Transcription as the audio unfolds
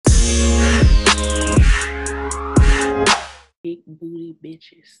big booty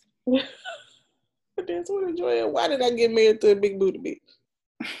bitches. That's what I'm enjoying. Why did I get married to a big booty bitch?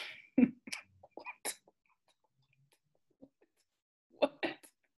 What?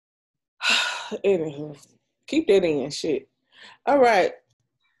 Anywho, keep that in shit. All right.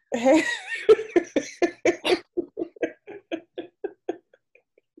 Hey.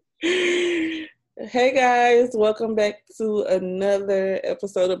 Hey guys, welcome back to another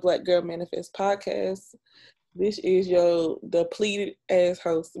episode of Black Girl Manifest Podcast. This is your depleted ass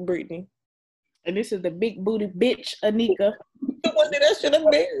host, Brittany. And this is the big booty bitch, Anika. The one that I should have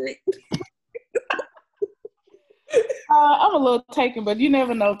married. I'm a little taken, but you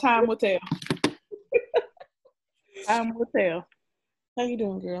never know. Time will tell. Time will tell. How you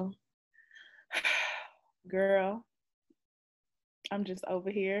doing, girl? Girl, I'm just over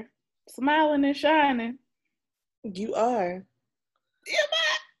here smiling and shining. You are.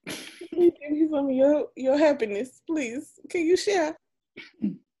 Yeah, Please give me some of your happiness, please. Can you share?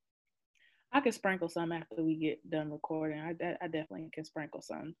 I can sprinkle some after we get done recording. I definitely can sprinkle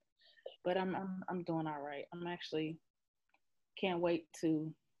some, but I'm doing all right. I'm actually can't wait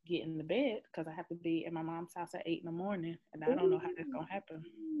to get in the bed because I have to be at my mom's house at 8 a.m, and I don't know how that's gonna happen.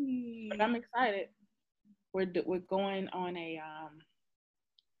 But I'm excited. We're going on a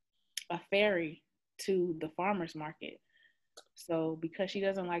ferry to the farmers market. So because she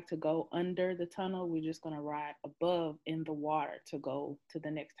doesn't like to go under the tunnel, we're just gonna ride above in the water to go to the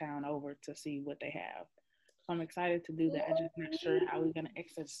next town over to see what they have. So I'm excited to do that. I'm just not sure how we're gonna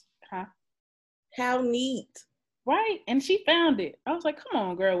access. Huh? How neat. Right? And she found it. I was like, come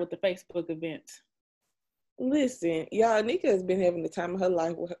on, girl, with the Facebook events. Listen, y'all, Anika has been having the time of her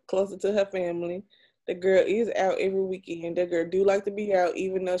life closer to her family. The girl is out every weekend. The girl do like to be out,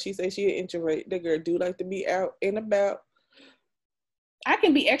 even though she says she an introvert. The girl do like to be out and about. I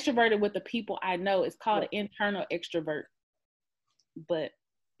can be extroverted with the people I know. It's called an internal extrovert. But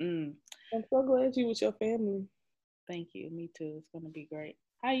I'm so glad you with your family. Thank you. Me too. It's gonna be great.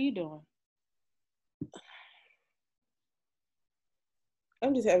 How you doing?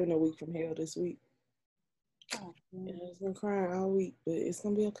 I'm just having a week from hell this week. Oh, I've been crying all week, but it's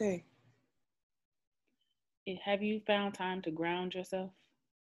gonna be okay. Have you found time to ground yourself?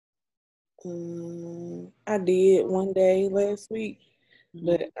 I did one day last week,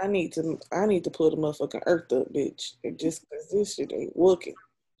 but I need to pull the motherfucking earth up, bitch. Just because this shit ain't working.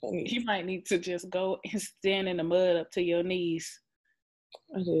 You might need to just go and stand in the mud up to your knees.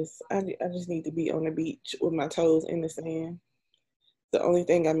 I just need to be on the beach with my toes in the sand. The only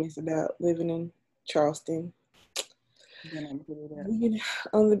thing I miss about living in Charleston. Just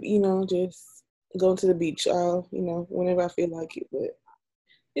going to the beach whenever I feel like it. But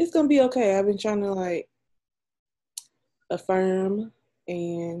it's gonna be okay. I've been trying to like affirm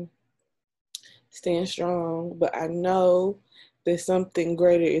and stand strong, but I know that something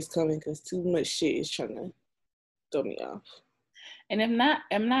greater is coming because too much shit is trying to throw me off. And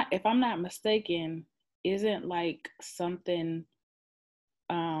if I'm not mistaken, isn't like something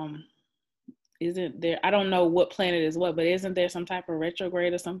isn't there, I don't know what planet is what, but isn't there some type of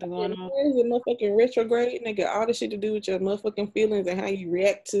retrograde or something going on? There's a motherfucking retrograde, nigga. All this shit to do with your motherfucking feelings and how you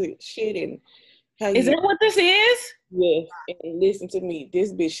react to shit and how Is that what this is? Yes, and listen to me.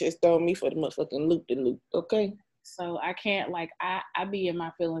 This bitch just throw me for the motherfucking loop, okay? So I can't I be in my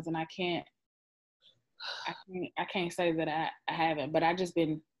feelings and I can't say that I haven't, but I just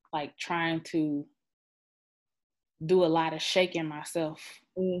been like trying to do a lot of shaking myself.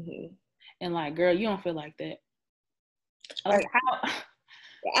 Mm-hmm. And like, girl, you don't feel like that. Like, how?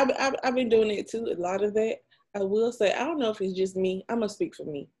 I've been doing it too, a lot of that. I will say, I don't know if it's just me. I'm going to speak for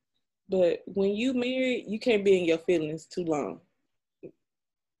me. But when you married, you can't be in your feelings too long.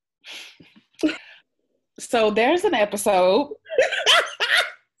 So there's an episode.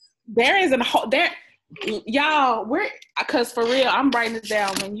 Y'all, because for real, I'm writing this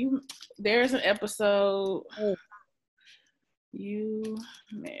down. There's an episode. You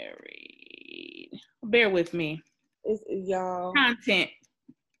married. Bear with me. It's y'all. Content.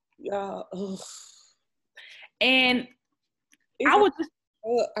 Y'all. Ugh. And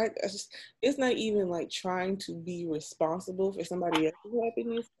it's not even like trying to be responsible for somebody else's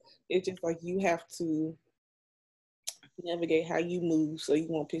happiness. It's just like you have to navigate how you move so you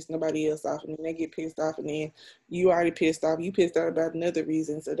won't piss nobody else off, and then they get pissed off, and then you already pissed off. You pissed off about another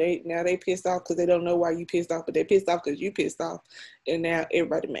reason, so they pissed off because they don't know why you pissed off, but they pissed off because you pissed off, and now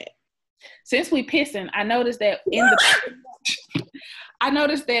everybody mad. Since we pissing, I noticed that I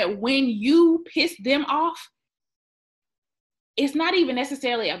noticed that when you piss them off, it's not even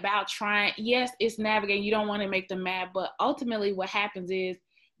necessarily about trying. Yes, it's navigating. You don't want to make them mad, but ultimately what happens is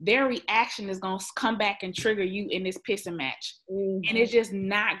their reaction is going to come back and trigger you in this pissing match. Mm-hmm. And it's just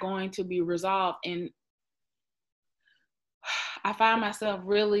not going to be resolved. And I find myself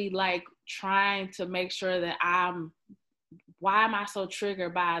really like trying to make sure that why am I so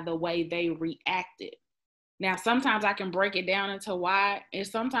triggered by the way they reacted? Now, sometimes I can break it down into why, and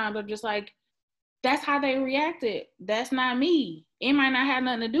sometimes I'm just like, that's how they reacted. That's not me. It might not have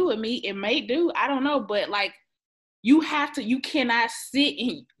nothing to do with me. It may do. I don't know. But like, you cannot sit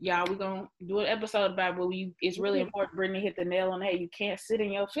in, y'all, we're going to do an episode about it, it's really important. Brittany hit the nail on the head. You can't sit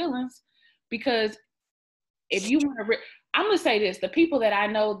in your feelings, because if you want to, I'm going to say this, the people that I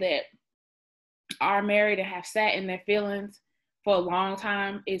know that are married and have sat in their feelings for a long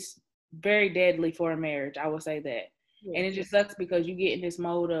time, it's very deadly for a marriage. I will say that. Yeah. And it just sucks because you get in this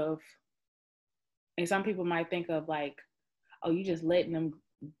mode of, and some people might think of like, oh, you just letting them,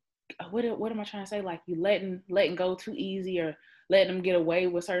 what am I trying to say? Like, you letting go too easy, or letting them get away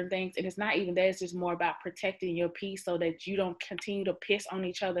with certain things. And it's not even that. It's just more about protecting your peace so that you don't continue to piss on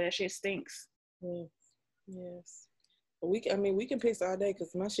each other. That shit stinks. Yes. We can piss all day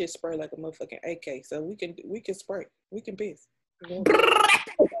because my shit spray like a motherfucking AK. So we can spray. We can piss.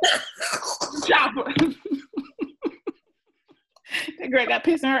 Chopper. That girl got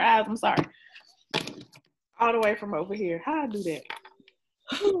piss in her eyes. I'm sorry. All the way from over here. How I do that?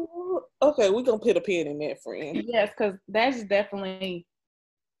 Okay, we're gonna put a pin in that, friend. Yes, because that's definitely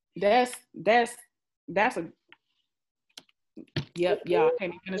that's a yep, y'all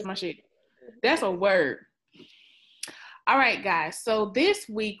can't even finish my shit. That's a word. All right, guys. So this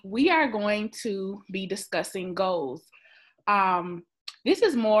week we are going to be discussing goals. This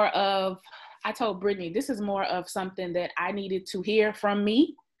is more of, I told Brittany, this is more of something that I needed to hear from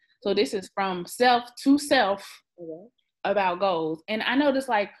me. So this is from self to self about goals. And I noticed,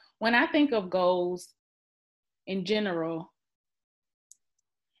 like, when I think of goals in general,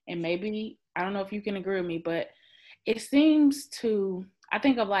 and maybe, I don't know if you can agree with me, but it seems I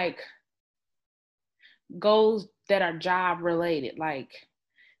think of like goals that are job related. Like,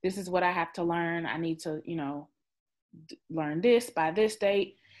 this is what I have to learn. I need to, learn this by this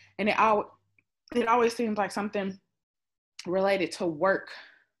date. And it always seems like something related to work,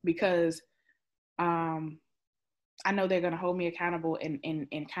 because I know they're going to hold me accountable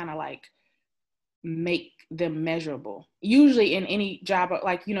and kind of like make them measurable. Usually in any job,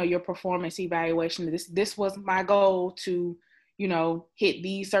 like, your performance evaluation, this was my goal to, hit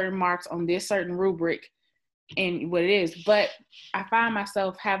these certain marks on this certain rubric and what it is. But I find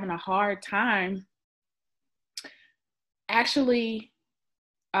myself having a hard time actually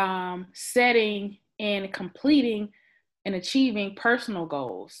setting and completing and achieving personal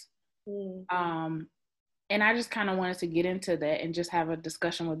goals. And I just kind of wanted to get into that and just have a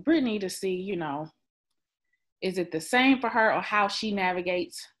discussion with Brittany to see, is it the same for her, or how she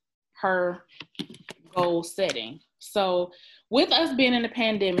navigates her goal setting. So with us being in the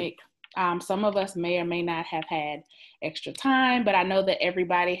pandemic, some of us may or may not have had extra time, but I know that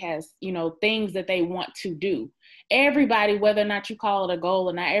everybody has, things that they want to do. Everybody, whether or not you call it a goal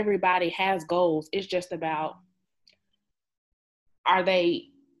or not, everybody has goals. It's just about, are they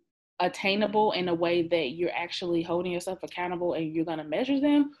attainable in a way that you're actually holding yourself accountable and you're going to measure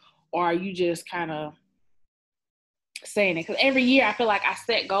them? Or are you just kind of saying it? Because every year I feel like I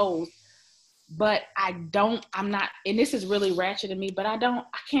set goals, but I'm not, and this is really ratchet to me, but I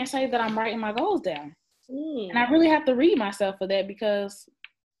can't say that I'm writing my goals down. And I really have to read myself for that, because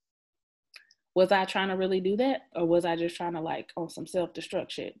was I trying to really do that? Or was I just trying to, like, on some self-destruct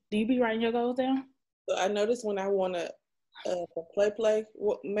shit? Do you be writing your goals down? So I notice when I want to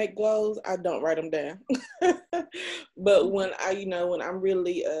make goals, I don't write them down. But when I'm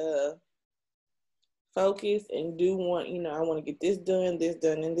really focused and do want, I want to get this done,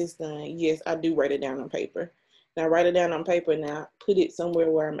 and this done, yes, I do write it down on paper. Now I write it down on paper, now put it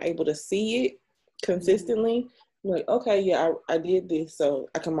somewhere where I'm able to see it consistently. I'm like, okay, yeah, I did this, so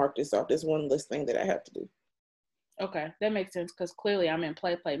I can mark this off. There's one less thing that I have to do. Okay, that makes sense, because clearly I'm in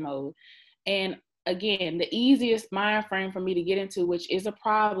play mode. And again, the easiest mind frame for me to get into, which is a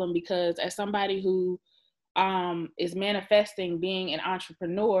problem, because as somebody who is manifesting being an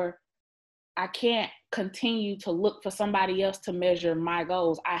entrepreneur, I can't continue to look for somebody else to measure my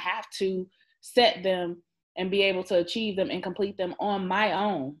goals. I have to set them and be able to achieve them and complete them on my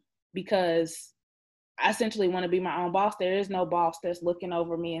own, because I essentially want to be my own boss. There is no boss that's looking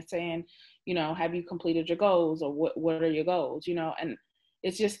over me and saying, have you completed your goals, or what are your goals, and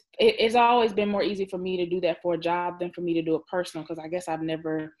it's just, it's always been more easy for me to do that for a job than for me to do it personal, because I guess I've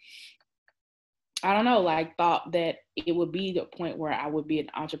never, I don't know, like, thought that it would be the point where I would be an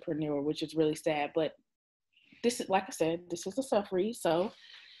entrepreneur, which is really sad. But this is, like I said, this is a self read. So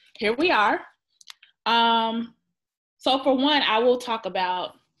here we are. So for one, I will talk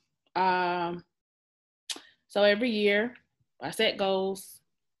about, so every year I set goals.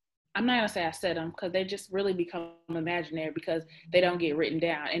 I'm not gonna say I set them because they just really become imaginary because they don't get written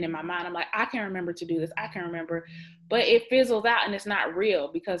down. And in my mind, I'm like, I can remember to do this. I can remember, but it fizzles out and it's not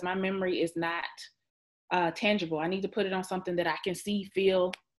real because my memory is not tangible. I need to put it on something that I can see,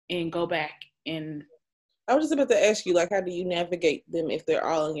 feel, and go back. And I was just about to ask you, like, how do you navigate them if they're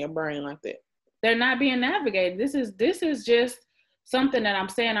all in your brain like that? they're not being navigated. This is just something that I'm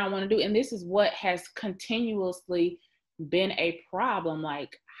saying I want to do, and this is what has continuously been a problem.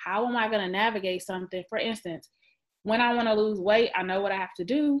 Like, how am I going to navigate something? For instance, when I want to lose weight, I know what I have to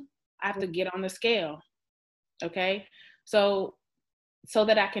do. I have to get on the scale. Okay. So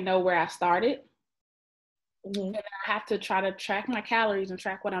that I can know where I started. Mm-hmm. And I have to try to track my calories and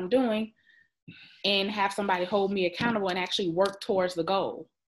track what I'm doing and have somebody hold me accountable and actually work towards the goal.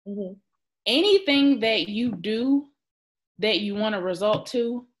 Mm-hmm. Anything that you do that you want a result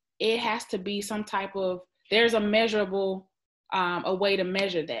to, it has to be some type of, there's a measurable, a way to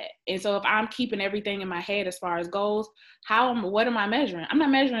measure that. And so if I'm keeping everything in my head as far as goals, what am I measuring? I'm not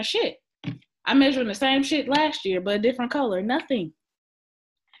measuring shit. I'm measuring the same shit last year, but a different color, nothing.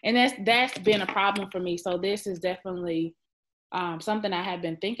 And that's been a problem for me. So this is definitely something I have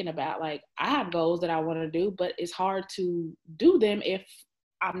been thinking about. Like, I have goals that I want to do, but it's hard to do them if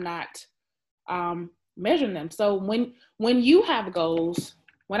I'm not measuring them. So when you have goals,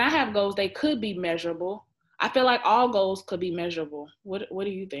 when I have goals, they could be measurable. I feel like all goals could be measurable. What do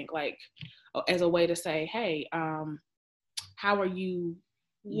you think? Like, as a way to say, hey, how are you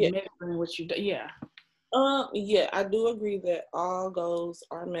measuring what you do? Yeah. Yeah, I do agree that all goals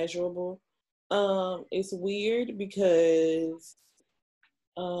are measurable. It's weird because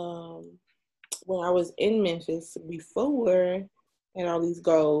when I was in Memphis before, I had all these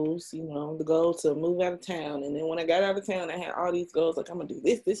goals, you know, the goal to move out of town. And then when I got out of town, I had all these goals, like I'm gonna do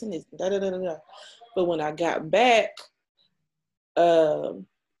this, this, and this, da da da da da. But when I got back, I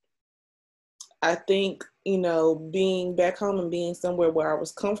think, you know, being back home and being somewhere where I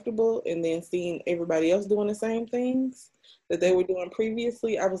was comfortable and then seeing everybody else doing the same things that they were doing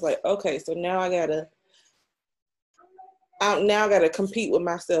previously, I was like, okay, so now I gotta compete with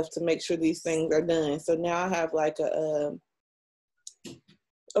myself to make sure these things are done. So now I have like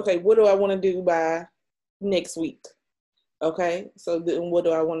okay, what do I want to do by next week? Okay, so then what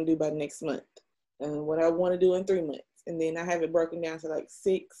do I want to do by next month? And what I want to do in 3 months. And then I have it broken down to like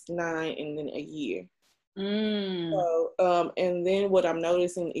 6, 9, and then a year. So, and then what I'm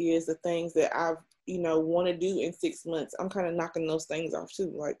noticing is the things that I've, you know, want to do in 6 months, I'm kind of knocking those things off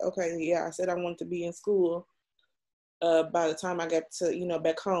too. Like, okay, yeah, I said I wanted to be in school by the time I got to, you know,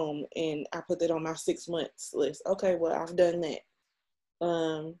 back home, and I put that on my 6 months list. Okay, well, I've done that.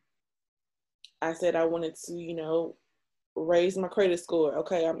 I said I wanted to, you know, raise my credit score.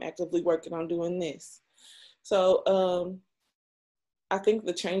 Okay, I'm actively working on doing this. So I think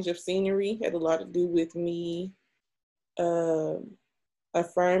the change of scenery had a lot to do with me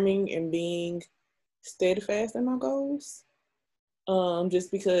affirming and being steadfast in my goals.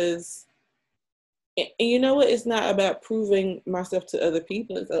 Just because, and you know what, it's not about proving myself to other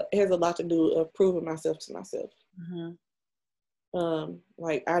people. It has a lot to do with proving myself to myself. Mm-hmm.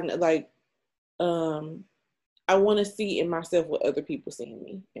 I want to see in myself what other people see in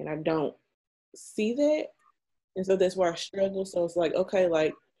me, and I don't see that. And so that's where I struggle. So it's like, okay,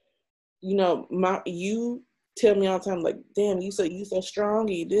 like, you know, you tell me all the time, like, damn, you so strong,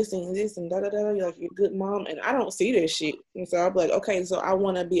 you this and this and da da da, you're like, you're a good mom, and I don't see that shit. And so I'm like, okay, so I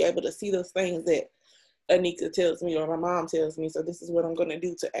want to be able to see those things that Anika tells me or my mom tells me. So this is what I'm going to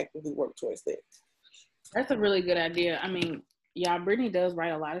do to actively work towards that. That's a really good idea. I mean, yeah, Brittany does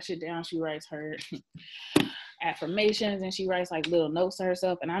write a lot of shit down. She writes her affirmations and she writes like little notes to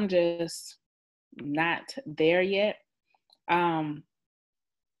herself, and I'm just not there yet. One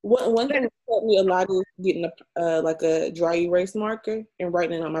thing that helped me a lot is getting like a dry erase marker and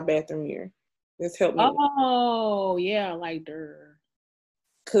writing it on my bathroom mirror. This helped me. Oh yeah, like der.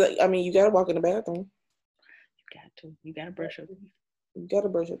 Cause I mean, you gotta walk in the bathroom. You gotta brush your teeth. You gotta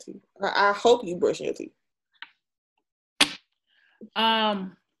brush your teeth. I hope you brush your teeth.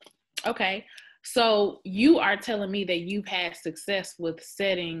 Okay. So you are telling me that you've had success with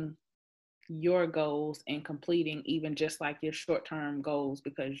setting your goals and completing even just like your short-term goals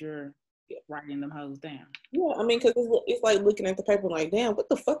because you're writing them hoes down. Yeah, I mean, because it's like looking at the paper like, damn, what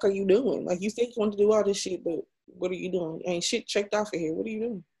the fuck are you doing? Like, you said you want to do all this shit, but what are you doing? Ain't shit checked off of here. What are you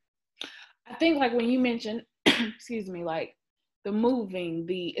doing? I think like when you mentioned, excuse me, like the moving,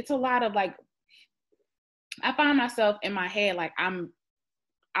 it's a lot of like, I find myself in my head like I'm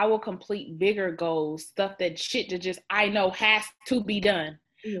I will complete bigger goals, stuff that shit that just I know has to be done.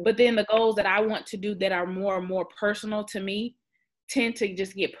 Mm-hmm. But then the goals that I want to do that are more and more personal to me tend to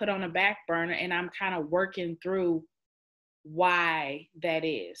just get put on a back burner, and I'm kind of working through why that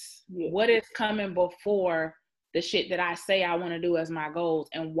is. Yeah. What is coming before the shit that I say I want to do as my goals,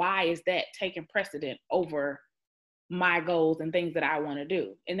 and why is that taking precedent over my goals and things that I want to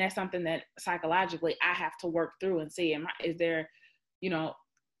do? And that's something that psychologically I have to work through and see, is there, am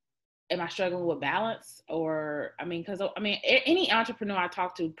I struggling with balance? Or, because any entrepreneur I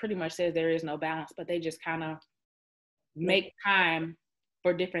talk to pretty much says there is no balance, but they just kind of make time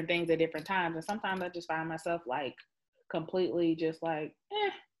for different things at different times. And sometimes I just find myself like completely just like,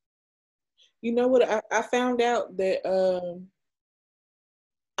 You know what? I found out that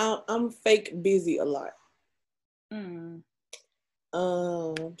I'm fake busy a lot.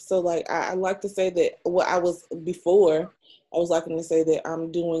 So like I like to say that what I was before, I was liking to say that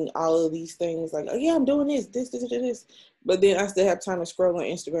I'm doing all of these things like, oh yeah, I'm doing this, but then I still have time to scroll on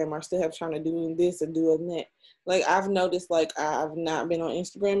Instagram. I still have time to do this and doing that. Like I've noticed like I've not been on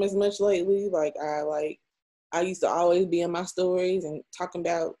Instagram as much lately. Like I used to always be in my stories and talking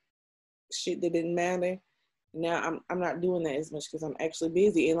about shit that didn't matter. Now I'm not doing that as much because I'm actually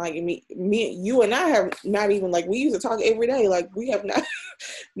busy. And like me, you and I have not even, like, we used to talk every day. Like we have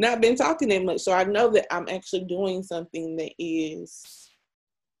not been talking that much. So I know that I'm actually doing something that is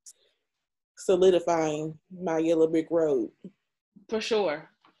solidifying my yellow brick road. For sure.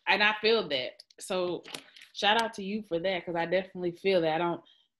 And I feel that. So shout out to you for that, because I definitely feel that.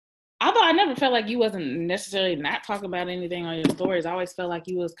 Although I never felt like you wasn't necessarily not talking about anything on your stories. I always felt like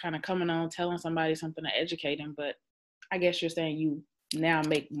you was kind of coming on, telling somebody something to educate them. But I guess you're saying you now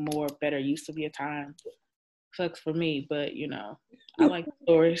make better use of your time. Sucks for me, but I like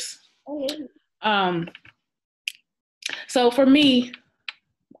stories. So for me,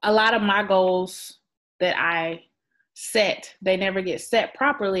 a lot of my goals that I set, they never get set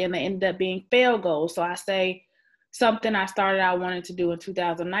properly, and they end up being failed goals. So I say, something I started out wanting to do in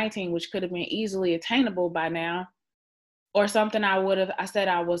 2019, which could have been easily attainable by now, or something I said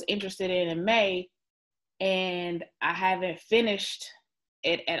I was interested in May, and I haven't finished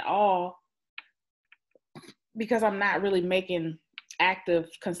it at all because I'm not really making active,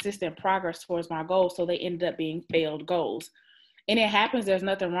 consistent progress towards my goals. So they ended up being failed goals. And it happens, there's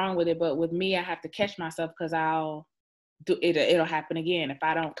nothing wrong with it. But with me, I have to catch myself, because it'll happen again if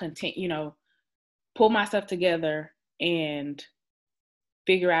I don't continue, pull myself together and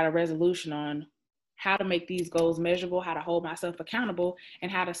figure out a resolution on how to make these goals measurable, how to hold myself accountable, and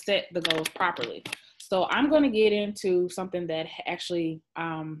how to set the goals properly. So I'm going to get into something that actually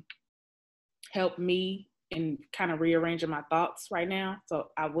helped me in kind of rearranging my thoughts right now. So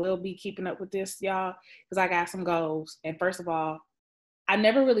I will be keeping up with this, y'all, because I got some goals. And first of all, I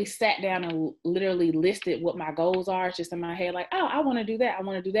never really sat down and literally listed what my goals are. It's just in my head, like, oh, I want to do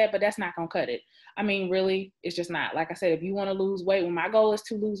that, but that's not going to cut it. Really, it's just not. Like I said, if you want to lose weight, when my goal is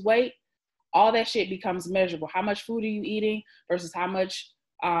to lose weight, all that shit becomes measurable. How much food are you eating versus how much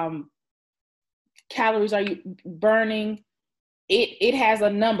calories are you burning? It has a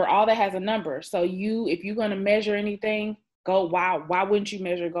number. All that has a number. So if you're going to measure anything, why wouldn't you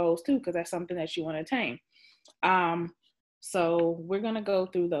measure goals too? Because that's something that you want to attain. So we're going to go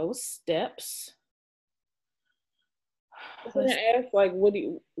through those steps. I'm going to ask, like, how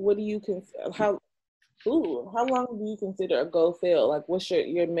long do you consider a goal failed? Like, what's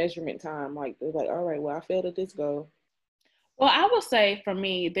your measurement time? Like, all right, well, I failed at this goal. Well, I will say for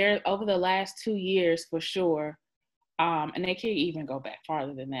me, over the last 2 years for sure, and they can't even go back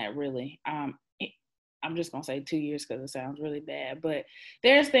farther than that, really. I'm just going to say 2 years because it sounds really bad. But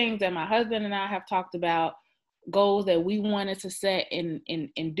there's things that my husband and I have talked about, goals that we wanted to set and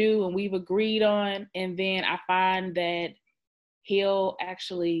do, and we've agreed on. And then I find that he'll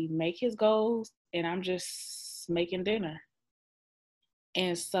actually make his goals, and I'm just making dinner.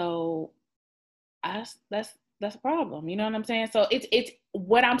 And so that's a problem. You know what I'm saying? So it's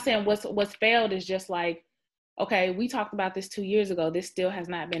what I'm saying. What's failed is just like, okay, we talked about this 2 years ago. This still has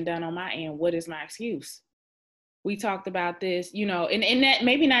not been done on my end. What is my excuse? We talked about this, and that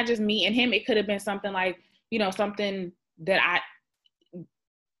maybe not just me and him. It could have been something like, something that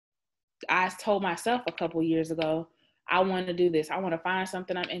I told myself a couple years ago. I want to do this. I want to find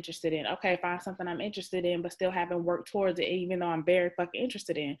something I'm interested in. Okay, find something I'm interested in, but still haven't worked towards it, even though I'm very fucking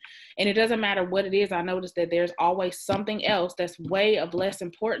interested in. And it doesn't matter what it is. I noticed that there's always something else that's way of less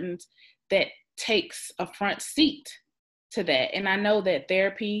importance that takes a front seat to that. And I know that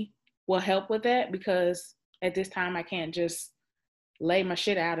therapy will help with that, because at this time I can't just lay my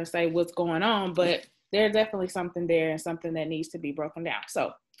shit out and say what's going on, but there's definitely something there and something that needs to be broken down.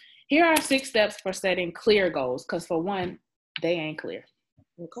 So Here are 6 steps for setting clear goals, because for one, they ain't clear.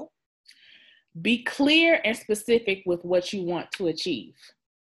 Okay. Be clear and specific with what you want to achieve.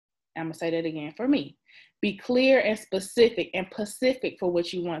 I'm going to say that again for me. Be clear and specific for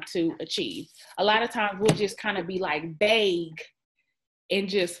what you want to achieve. A lot of times we'll just kind of be like vague and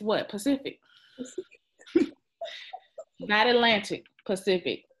just what? Pacific. Not Atlantic,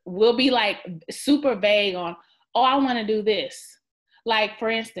 Pacific. We'll be like super vague on, oh, I want to do this. Like, for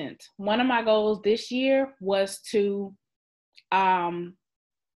instance, one of my goals this year was to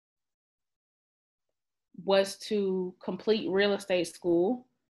complete real estate school,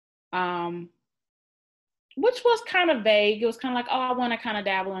 which was kind of vague. It was kind of like, oh, I want to kind of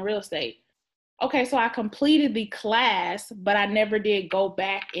dabble in real estate. Okay, so I completed the class, but I never did go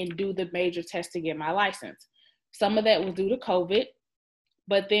back and do the major test to get my license. Some of that was due to COVID,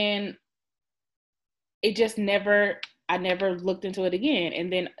 but then it just I never looked into it again.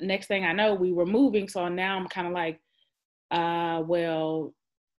 And then next thing I know, we were moving. So now I'm kind of like, well,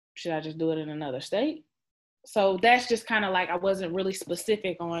 should I just do it in another state? So that's just kind of like, I wasn't really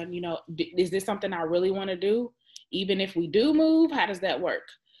specific on, is this something I really want to do? Even if we do move, how does that work?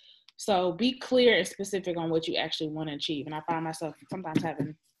 So be clear and specific on what you actually want to achieve. And I find myself sometimes having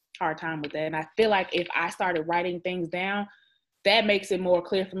a hard time with that. And I feel like if I started writing things down, that makes it more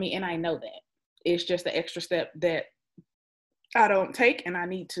clear for me. And I know that it's just the extra step that I don't take and I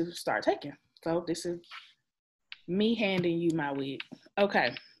need to start taking. So this is me handing you my wig.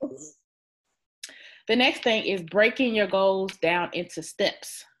 Okay. The next thing is breaking your goals down into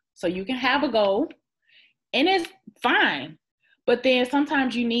steps. So you can have a goal and it's fine, but then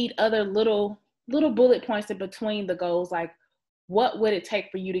sometimes you need other little bullet points in between the goals. Like, what would it take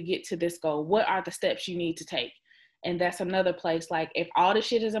for you to get to this goal? What are the steps you need to take? And that's another place. Like, if all the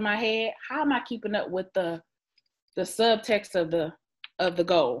shit is in my head, how am I keeping up with the subtext of the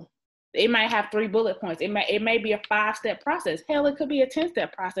goal? It might have 3 bullet points. It may be a 5-step process. Hell, it could be a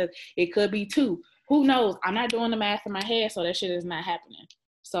 10-step process. It could be 2. Who knows? I'm not doing the math in my head, so that shit is not happening.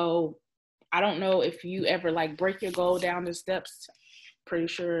 So I don't know if you ever like break your goal down to steps. Pretty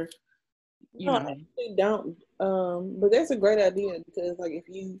sure No, I actually don't. But that's a great idea, because like if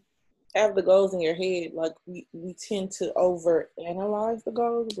you have the goals in your head, like we tend to over analyze the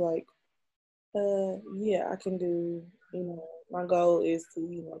goals. Like, yeah, I can do, my goal is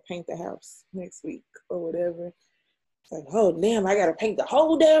to, paint the house next week or whatever. It's like, oh damn, I gotta paint the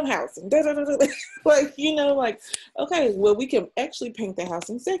whole damn house. And like, okay, well, we can actually paint the house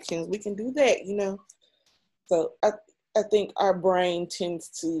in sections. We can do that, So I think our brain tends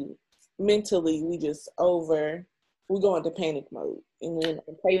to mentally, we go into panic mode. And then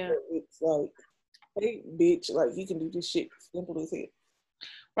on paper, it's like, hey, bitch, like you can do this shit simple as it.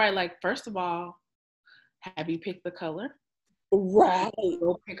 Right, like first of all, have you picked the color? Right.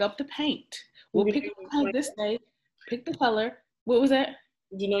 Go pick up the paint. We'll pick up the paint this day. Pick the color. What was that?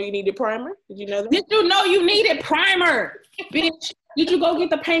 Did you know you needed primer? Did you know that? Did you know you needed primer? Bitch, did you go get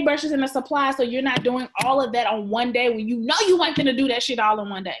the paintbrushes and the supplies so you're not doing all of that on one day when you know you ain't gonna do that shit all in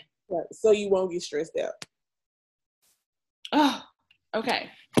one day? Right. So you won't get stressed out. Oh, okay.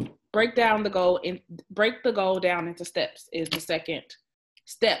 Break the goal down into steps is the second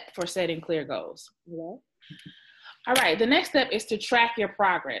step for setting clear goals. Yeah. All right. The next step is to track your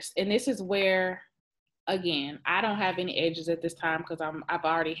progress. And this is where, again, I don't have any edges at this time because I've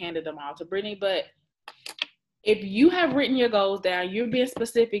already handed them all to Brittany. But if you have written your goals down, you're being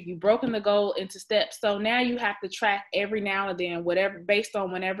specific, you've broken the goal into steps. So now you have to track every now and then, whatever, based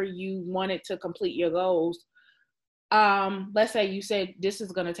on whenever you wanted to complete your goals. Let's say you said this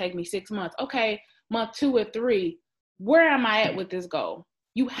is going to take me 6 months. Okay, month 2 or 3, where am I at with this goal?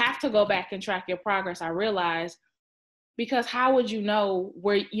 You have to go back and track your progress. I realize, because how would you know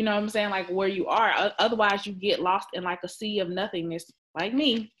where, you know what I'm saying, like where you are? Otherwise you get lost in like a sea of nothingness. Like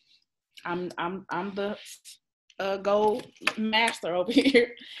me, I'm the goal master over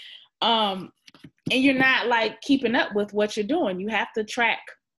here. And you're not like keeping up with what you're doing. You have to track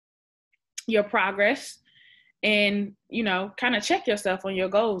your progress and, kind of check yourself on your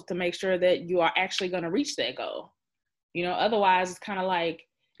goals to make sure that you are actually going to reach that goal. Otherwise it's kind of like,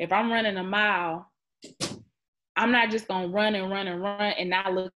 if I'm running a mile, I'm not just going to run and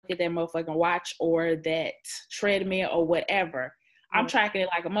not look at that motherfucking watch or that treadmill or whatever. I'm tracking it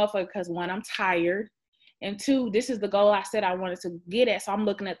like a motherfucker because 1, I'm tired. And 2, this is the goal I said I wanted to get at. So I'm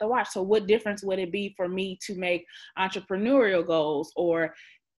looking at the watch. So what difference would it be for me to make entrepreneurial goals or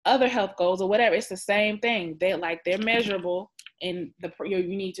other health goals or whatever? It's the same thing. They're measurable, and you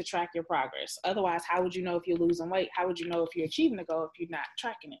need to track your progress. Otherwise, how would you know if you're losing weight? How would you know if you're achieving the goal if you're not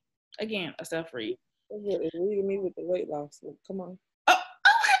tracking it? Again, a self-read. It's leading me with the weight loss. Come on. Oh,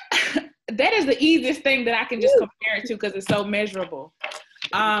 that is the easiest thing that I can just compare it to because it's so measurable.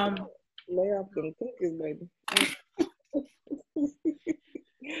 Lay off them cookies, baby.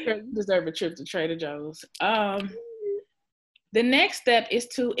 You deserve a trip to Trader Joe's. The next step is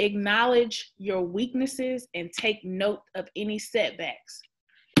to acknowledge your weaknesses and take note of any setbacks.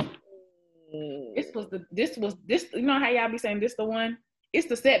 This. You know how y'all be saying this the one? It's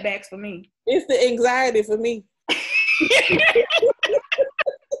the setbacks for me. It's the anxiety for me.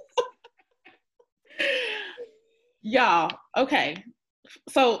 Y'all, okay.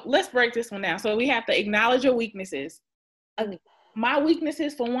 So let's break this one down. So we have to acknowledge your weaknesses. My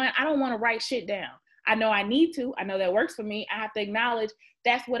weaknesses, for one, I don't want to write shit down. I know I need to. I know that works for me. I have to acknowledge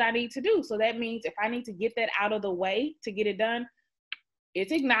that's what I need to do. So that means if I need to get that out of the way to get it done,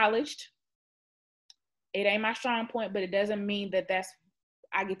 it's acknowledged. It ain't my strong point, but it doesn't mean that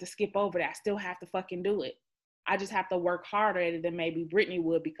I get to skip over that. I still have to fucking do it. I just have to work harder at it than maybe Brittany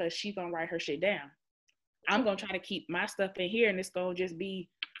would because she's going to write her shit down. I'm going to try to keep my stuff in here and it's going to just be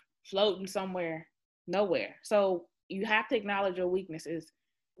floating somewhere, nowhere. So you have to acknowledge your weaknesses.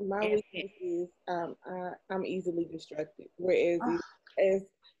 My weakness is I'm easily distracted. Whereas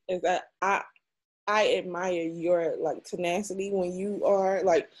I admire your like tenacity when you are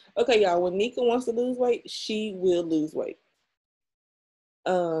like, okay, y'all, when Nika wants to lose weight, she will lose weight.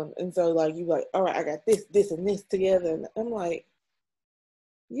 And so like you like, all right, I got this and this together. And I'm like,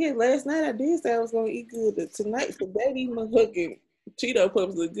 yeah, last night I did say I was gonna eat good, but tonight spaghetti motherfucking Cheeto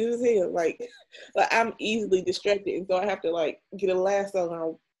puffs look good as hell. Like I'm easily distracted, and so I have to like get a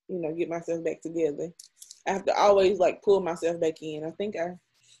lasso and get myself back together. I have to always like pull myself back in. I think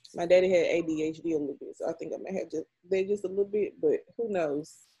my daddy had ADHD a little bit, so I think I may have just a little bit, but who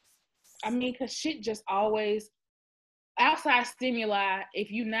knows? I mean, cause shit just always outside stimuli.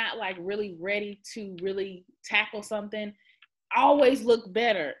 If you're not like really ready to really tackle something, always look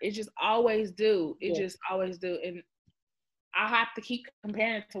better. It just always do. It just always do. And I have to keep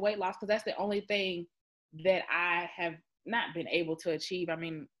comparing it to weight loss because that's the only thing that I have not been able to achieve. I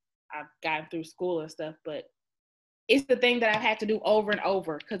mean, I've gotten through school and stuff, but it's the thing that I've had to do over and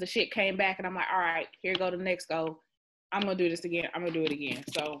over because the shit came back and I'm like, all right, here go the next goal. I'm going to do this again. I'm going to do it again.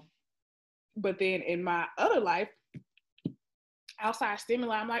 So, but then in my other life, outside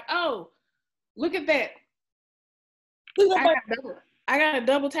stimuli, I'm like, oh, look at that. I gotta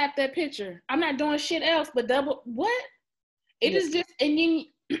double tap that picture. I'm not doing shit else but double what? It is just, and then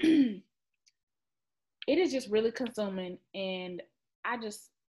it is just really consuming. And have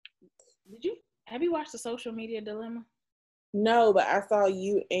you watched The Social Media Dilemma? No, but I saw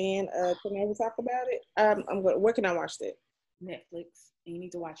you and can I ever talk about it? Where can I watch that? Netflix. And you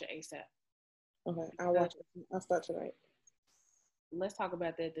need to watch it ASAP. Okay, I'll watch it. I'll start tonight. Let's talk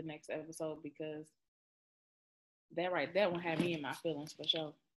about that the next episode because that one had me in my feelings for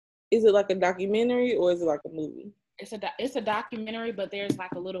sure. Is it like a documentary or is it like a movie? It's a documentary, but there's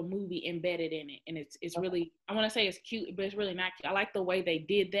like a little movie embedded in it, and it's okay. Really, I want to say it's cute, but it's really not cute. I like the way they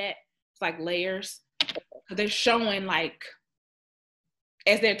did that. It's like layers. They're showing like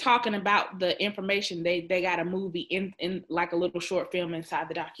as they're talking about the information, they got a movie in like a little short film inside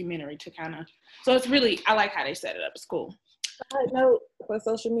the documentary to kind of. So it's really, I like how they set it up. It's cool. I know for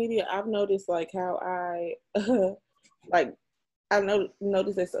social media, I've noticed like how I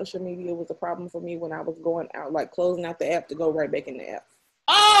noticed that social media was a problem for me when I was going out, like closing out the app to go right back in the app.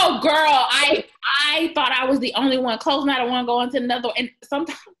 Oh, girl, I thought I was the only one. Closing out, I want to go into another, and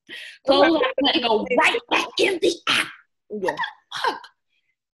sometimes close out and go right back in the app. Yeah.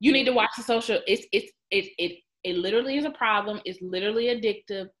 You need to watch the social. It literally is a problem. It's literally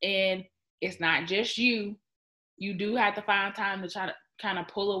addictive, and it's not just you. You do have to find time to try to kind of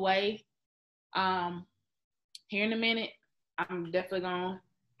pull away. Here in a minute, I'm definitely gonna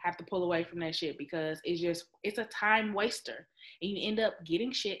have to pull away from that shit because it's a time waster, and you end up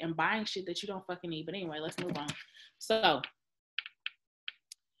getting shit and buying shit that you don't fucking need. But anyway, let's move on. So,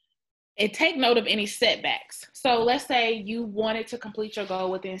 and take note of any setbacks. So let's say you wanted to complete your goal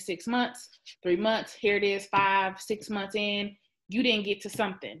within 6 months, 3 months. Here it is, 5-6 months in. You didn't get to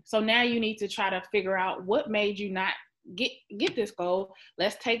something. So now you need to try to figure out what made you not get this goal.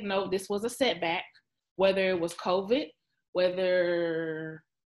 Let's take note. This was a setback, whether it was COVID, whether,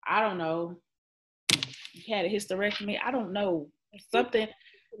 I don't know, you had a hysterectomy. I don't know, something.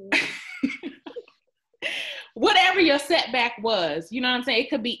 Whatever your setback was, you know what I'm saying? It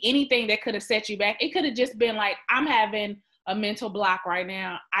could be anything that could have set you back. It could have just been like, I'm having a mental block right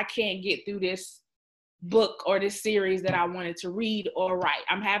now. I can't get through this book or this series that I wanted to read or write.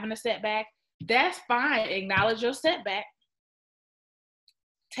 I'm having a setback. That's fine. Acknowledge your setback.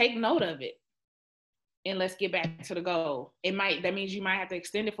 Take note of it. and let's get back to the goal. That means you might have to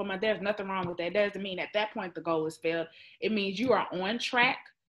extend it for a month. There's nothing wrong with that. Doesn't mean at that point the goal is failed. It means you are on track.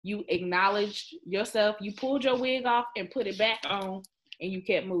 You acknowledged yourself. You pulled your wig off and put it back on, and you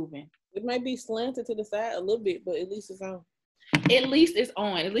kept moving. It might be slanted to the side a little bit, but at least it's on. At least it's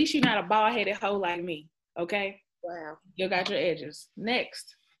on. At least you're not a bald-headed hoe like me. Okay? Wow. You got your edges.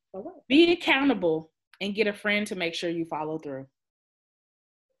 Next, right. Be accountable and get a friend to make sure you follow through.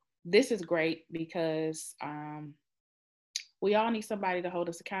 This is great because we all need somebody to hold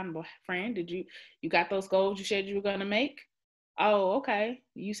us accountable. Friend, you got those goals you said you were gonna make? Oh, okay.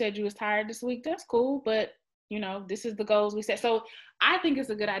 You said you was tired this week. That's cool, but this is the goals we set. So I think it's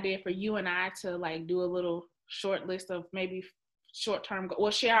a good idea for you and I to like do a little short list of maybe short-term,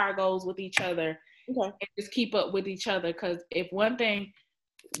 we'll share our goals with each other. Okay. And just keep up with each other. Because if one thing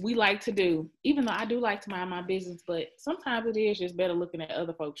we like to do, even though I do like to mind my business, but sometimes it is just better looking at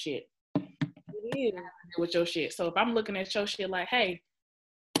other folks' shit. It is. With your shit. So if I'm looking at your shit like, hey,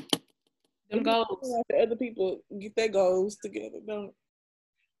 them goals. Other people get their goals together, don't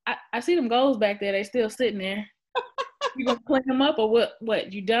I see them goals back there. They still sitting there. You gonna clean them up or what?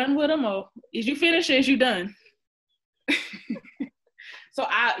 What, you done with them, or is you finished or is you done? So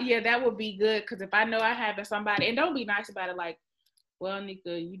that would be good, because if I know I have somebody, and don't be nice about it like, well,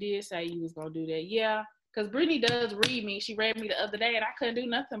 Nika, you did say you was gonna do that. Yeah, because Brittany does read me. She read me the other day and I couldn't do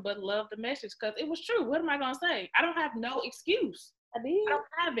nothing but love the message because it was true. What am I gonna say? I don't have no excuse. I don't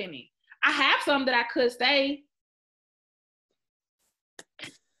have any. I have some that I could say.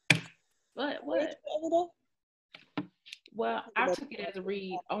 But what? Well, I took it as a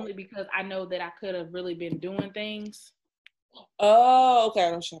read only because I know that I could have really been doing things. Oh, okay.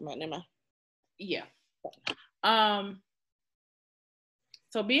 I don't show my name. Yeah.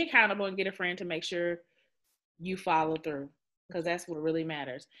 So be accountable and get a friend to make sure you follow through, because that's what really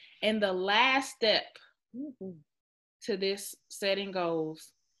matters. And the last step to this setting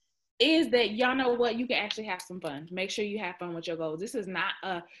goals is that y'all know what, you can actually have some fun. Make sure you have fun with your goals. This is not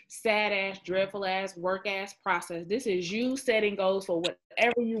a sad ass, dreadful ass, work ass process. This is you setting goals for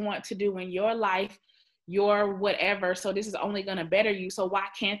whatever you want to do in your life, your whatever. So this is only going to better you. So why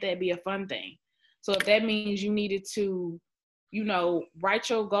can't that be a fun thing? So if that means you needed to, write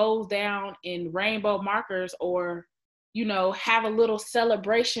your goals down in rainbow markers, or, have a little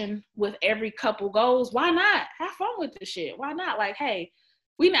celebration with every couple goals, why not? Have fun with the shit. Why not? Like, hey,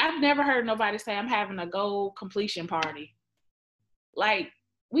 I've never heard nobody say I'm having a goal completion party. Like,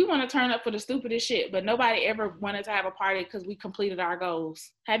 we want to turn up for the stupidest shit, but nobody ever wanted to have a party because we completed our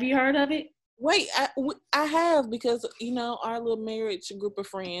goals. Have you heard of it? Wait, I have, because our little marriage group of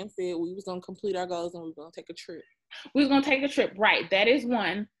friends said we was gonna complete our goals and we were gonna take a trip. We was gonna take a trip, right? That is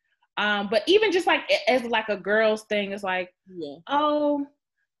one. But even just like as like a girls thing, it's like, oh,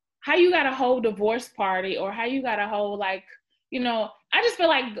 how you got a whole divorce party, or how you got a whole like, I just feel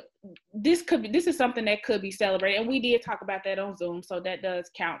like this is something that could be celebrated. And we did talk about that on Zoom. So that does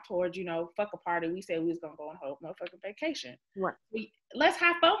count towards, fuck a party. We said we was going to go on a whole motherfucking vacation. Right. Let's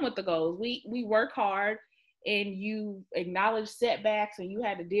have fun with the goals. We work hard, and you acknowledge setbacks, and you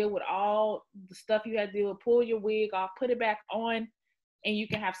had to deal with all the stuff you had to deal with, pull your wig off, put it back on, and you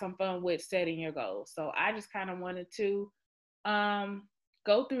can have some fun with setting your goals. So I just kind of wanted to,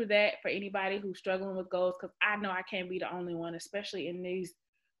 go through that for anybody who's struggling with goals, because I know I can't be the only one, especially in these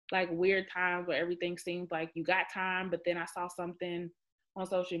like weird times where everything seems like you got time. But then I saw something on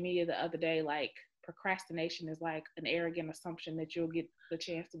social media the other day, like procrastination is like an arrogant assumption that you'll get the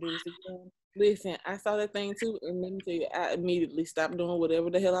chance to do this again. Listen, I saw that thing too, and let me tell you, I immediately stopped doing whatever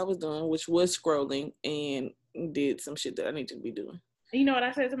the hell I was doing, which was scrolling, and did some shit that I need to be doing. You know what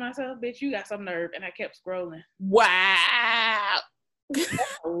I said to myself? Bitch, you got some nerve. And I kept scrolling. Wow.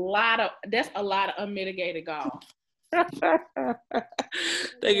 That's a lot of unmitigated gall. The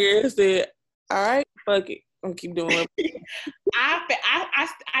girl said, all right, fuck it, I'm keep doing it. I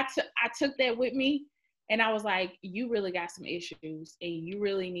took that with me, and I was like, you really got some issues, and you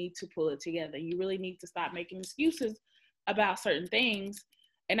really need to pull it together. You really need to stop making excuses about certain things.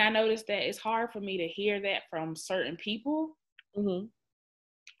 And I noticed that it's hard for me to hear that from certain people. Mm-hmm.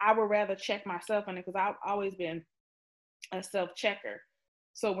 I would rather check myself in it, because I've always been a self-checker.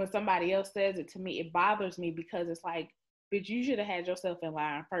 So when somebody else says it to me, it bothers me, because it's like, bitch, you should have had yourself in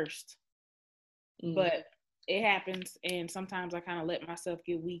line first. Mm-hmm. But it happens, and sometimes I kind of let myself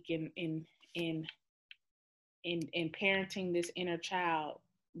get weak in parenting this inner child.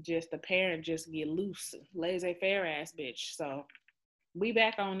 Just the parent just get loose, laissez-faire ass bitch. So we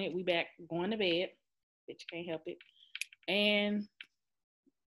back on it. We back going to bed. Bitch, can't help it. And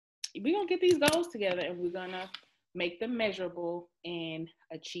we're gonna get these goals together, and we're gonna make them measurable and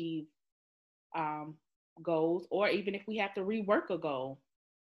achieve goals, or even if we have to rework a goal,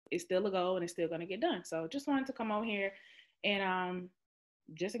 it's still a goal and it's still going to get done. So just wanted to come over here and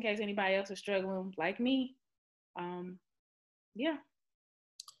just in case anybody else is struggling like me, yeah.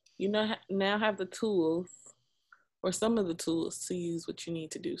 You know, now have the tools or some of the tools to use what you need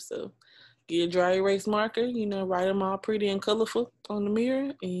to do. So get your dry erase marker, you know, write them all pretty and colorful on the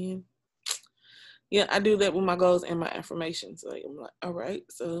mirror. And yeah, I do that with my goals and my affirmations. Like, I'm like, all right,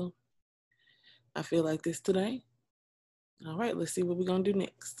 so I feel like this today. All right, let's see what we're going to do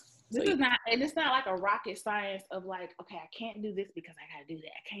next. This is not, and it's not like a rocket science of like, okay, I can't do this because I got to do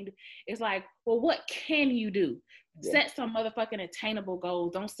that. I can't do. It's like, well, what can you do? Yeah. Set some motherfucking attainable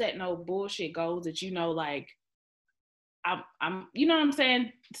goals. Don't set no bullshit goals that you know, like, I'm, you know what I'm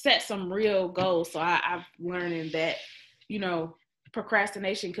saying? Set some real goals. So I've learning that, you know,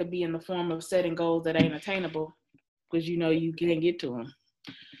 procrastination could be in the form of setting goals that ain't attainable because you know you can't get to them.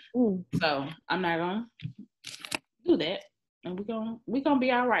 So I'm not gonna do that, and we're gonna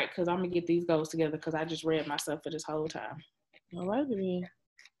be all right because I'm gonna get these goals together because I just read myself for this whole time. All right, then.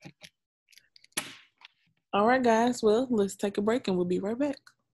 All right, guys. Well, let's take a break and we'll be right back.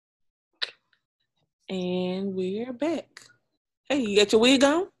 And we're back. Hey, you got your wig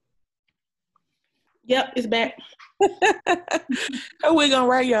on? Yep, it's back. Her wig on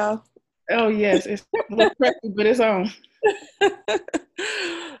right, y'all. Oh, yes. It's a little crazy, but it's on.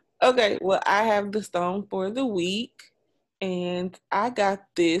 Okay, well, I have the stone for the week. And I got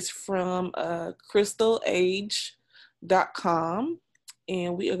this from crystalage.com.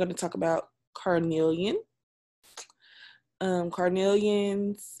 And we are going to talk about carnelian.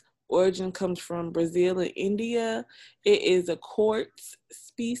 Carnelian's origin comes from Brazil and India. It is a quartz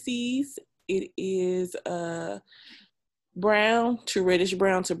species. It is brown to reddish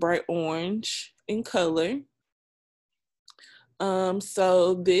brown to bright orange in color.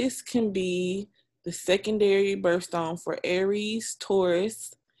 So this can be the secondary birthstone for Aries,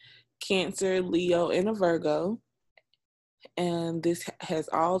 Taurus, Cancer, Leo, and a Virgo. And this has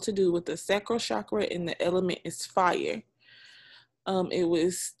all to do with the sacral chakra, and the element is fire. It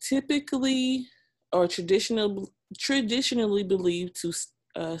was typically or traditionally believed to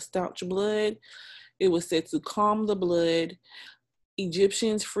staunch blood. It was said to calm the blood.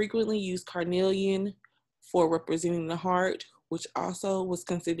 Egyptians frequently used carnelian for representing the heart, which also was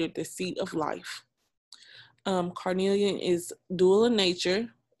considered the seat of life. Carnelian is dual in nature,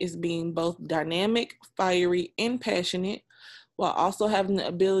 is being both dynamic, fiery, and passionate, while also having the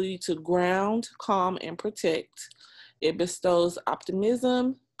ability to ground, calm, and protect. It bestows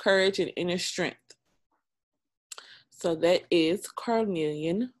optimism, courage, and inner strength. So that is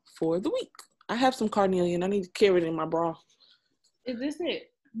carnelian for the week. I have some carnelian. I need to carry it in my bra. Is this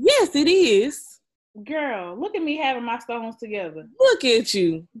it? Yes, it is. Girl, look at me having my stones together. Look at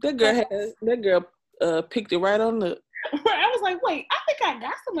you. That girl picked it right on the. I was like, wait, I think I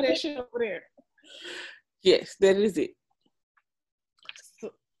got some of that shit over there. Yes, that is it.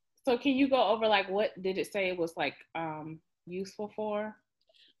 So can you go over like what did it say it was like useful for?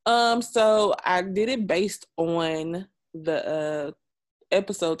 So I did it based on the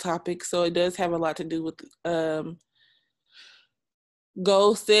episode topic. So it does have a lot to do with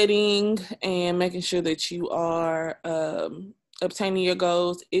goal setting and making sure that you are obtaining your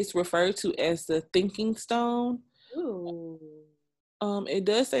goals. It's referred to as the thinking stone. Ooh. It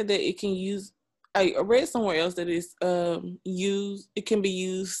does say that it can use. I read somewhere else that it's used. It can be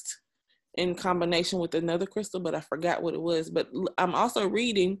used in combination with another crystal, but I forgot what it was. But I'm also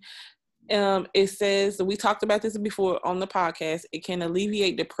reading. It says, we talked about this before on the podcast. It can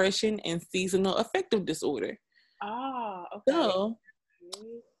alleviate depression and seasonal affective disorder. Oh, okay. So,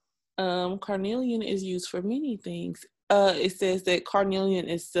 carnelian is used for many things. It says that carnelian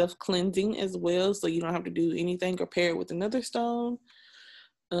is self-cleansing as well, so you don't have to do anything or pair it with another stone.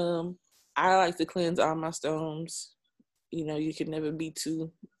 I like to cleanse all my stones. You know, you can never be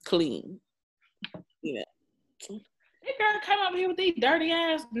too clean. You know. That girl come up here with these dirty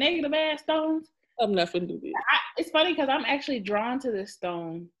ass, negative ass stones. I'm not gonna do this. It's funny because I'm actually drawn to this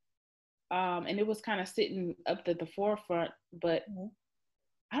stone. And it was kind of sitting up at the forefront, but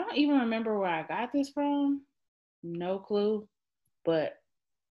I don't even remember where I got this from. No clue. But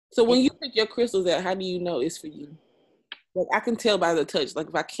so when you pick your crystals out, how do you know it's for you? Like I can tell by the touch. Like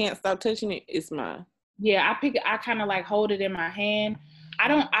if I can't stop touching it, it's mine. Yeah, I kind of like hold it in my hand. I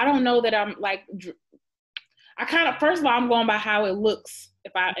don't know that I'm like. I kind of, first of all, I'm going by how it looks.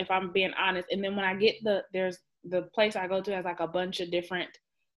 If I'm being honest, and then when I get there's the place I go to has like a bunch of different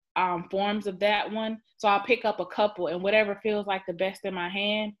forms of that one. So I'll pick up a couple and whatever feels like the best in my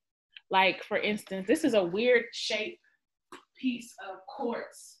hand. Like for instance, this is a weird shaped piece of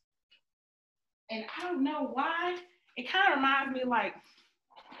quartz. And I don't know why. It kind of reminds me like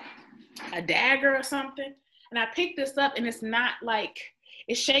a dagger or something. And I picked this up, and it's not like,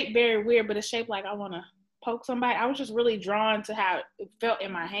 it's shaped very weird, but it's shaped like I want to poke somebody. I was just really drawn to how it felt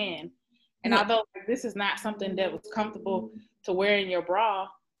in my hand. And although this is not something that was comfortable to wear in your bra,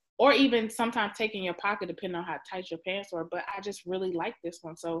 or even sometimes take in your pocket, depending on how tight your pants are, but I just really like this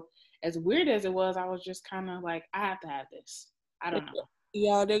one. So as weird as it was, I was just kind of like, I have to have this. I don't know.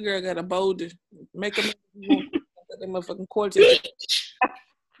 Y'all, that girl got a boulder. Make them that motherfucking cortex.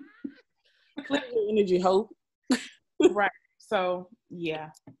 Clear your energy, hope. Right. So yeah,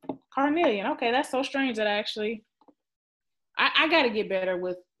 carnelian. Okay, that's so strange that I got to get better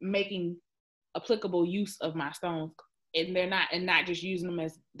with making applicable use of my stones, and not just using them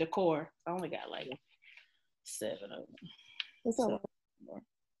as decor. I only got like 7 of them. That's all right.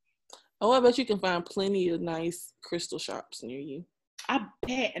 Oh, I bet you can find plenty of nice crystal shops near you. I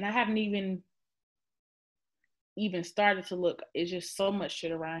bet, and I haven't even started to look. It's just so much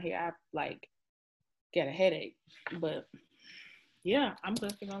shit around here. I like get a headache, but yeah, I'm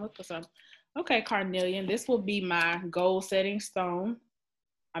definitely gonna look for some. Okay, carnelian. This will be my goal setting stone.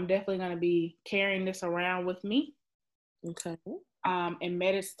 I'm definitely gonna be carrying this around with me. Okay.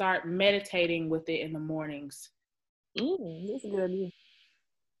 And start meditating with it in the mornings. That's a good idea.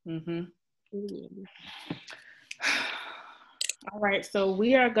 Mm-hmm. All right, so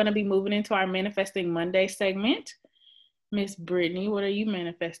we are going to be moving into our Manifesting Monday segment. Miss Brittany, what are you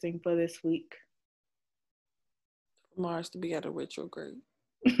manifesting for this week? Mars to be at a retrograde.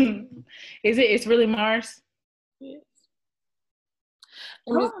 It's really Mars? Yes.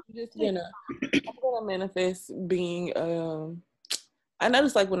 I'm gonna manifest being I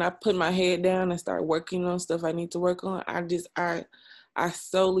notice like when I put my head down and start working on stuff I need to work on, I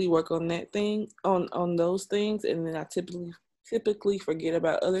solely work on that thing, on those things, and then I typically forget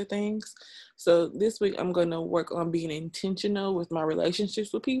about other things. So this week I'm going to work on being intentional with my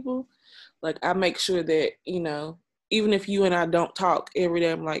relationships with people. Like I make sure that, even if you and I don't talk every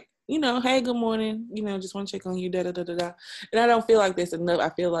day, I'm like, hey, good morning, just want to check on you, da da da da da. And I don't feel like that's enough. I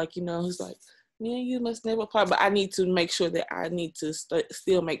feel like, it's like, me and you must never part, but I need to make sure that I need to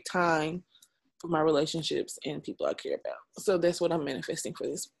still make time for my relationships and people I care about. So that's what I'm manifesting for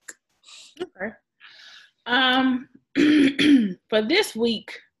this week. Okay. For this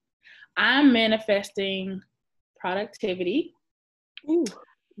week, I'm manifesting productivity. Ooh.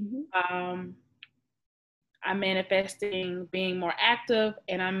 Mm-hmm. I'm manifesting being more active,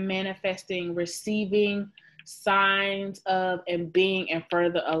 and I'm manifesting receiving signs of and being in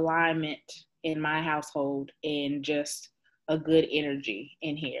further alignment in my household and just a good energy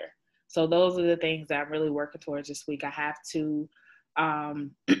in here. So those are the things that I'm really working towards this week. I have to,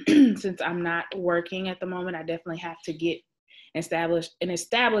 since I'm not working at the moment, I definitely have to get establish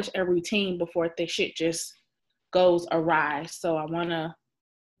a routine before the shit just goes awry. So I want to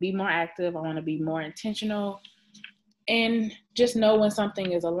be more active. I want to be more intentional and just know when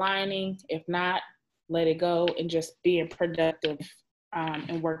something is aligning. If not, let it go, and just being productive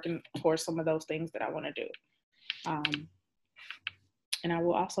and working towards some of those things that I want to do. And I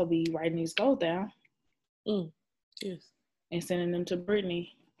will also be writing these goals down. Yes. And sending them to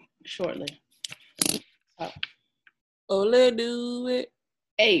Brittany shortly. Ole, do it.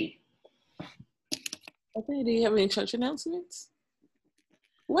 Hey. Okay, do you have any church announcements?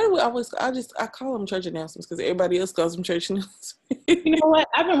 What do we always? I call them church announcements because everybody else calls them church announcements. You know what?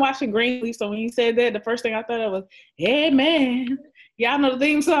 I've been watching Greenleaf, so when you said that, the first thing I thought of was, "Amen." Y'all know the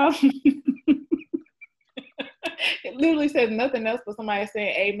theme song. It literally says nothing else but somebody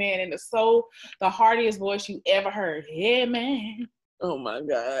saying "Amen" in the heartiest voice you ever heard. Amen. Oh my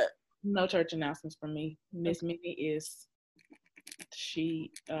God. No church announcements from me. Miss Minnie is she's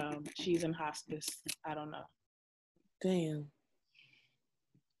in hospice. I don't know. Damn.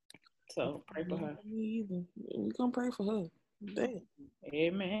 So pray for her. We're gonna pray for her. Damn.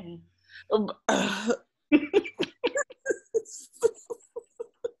 Amen.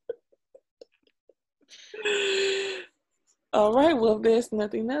 All right. Well, if there's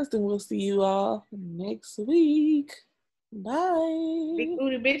nothing else, then we'll see you all next week. Bye. Big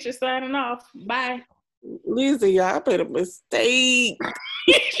booty bitch is signing off. Bye. Lizzie, y'all made a mistake.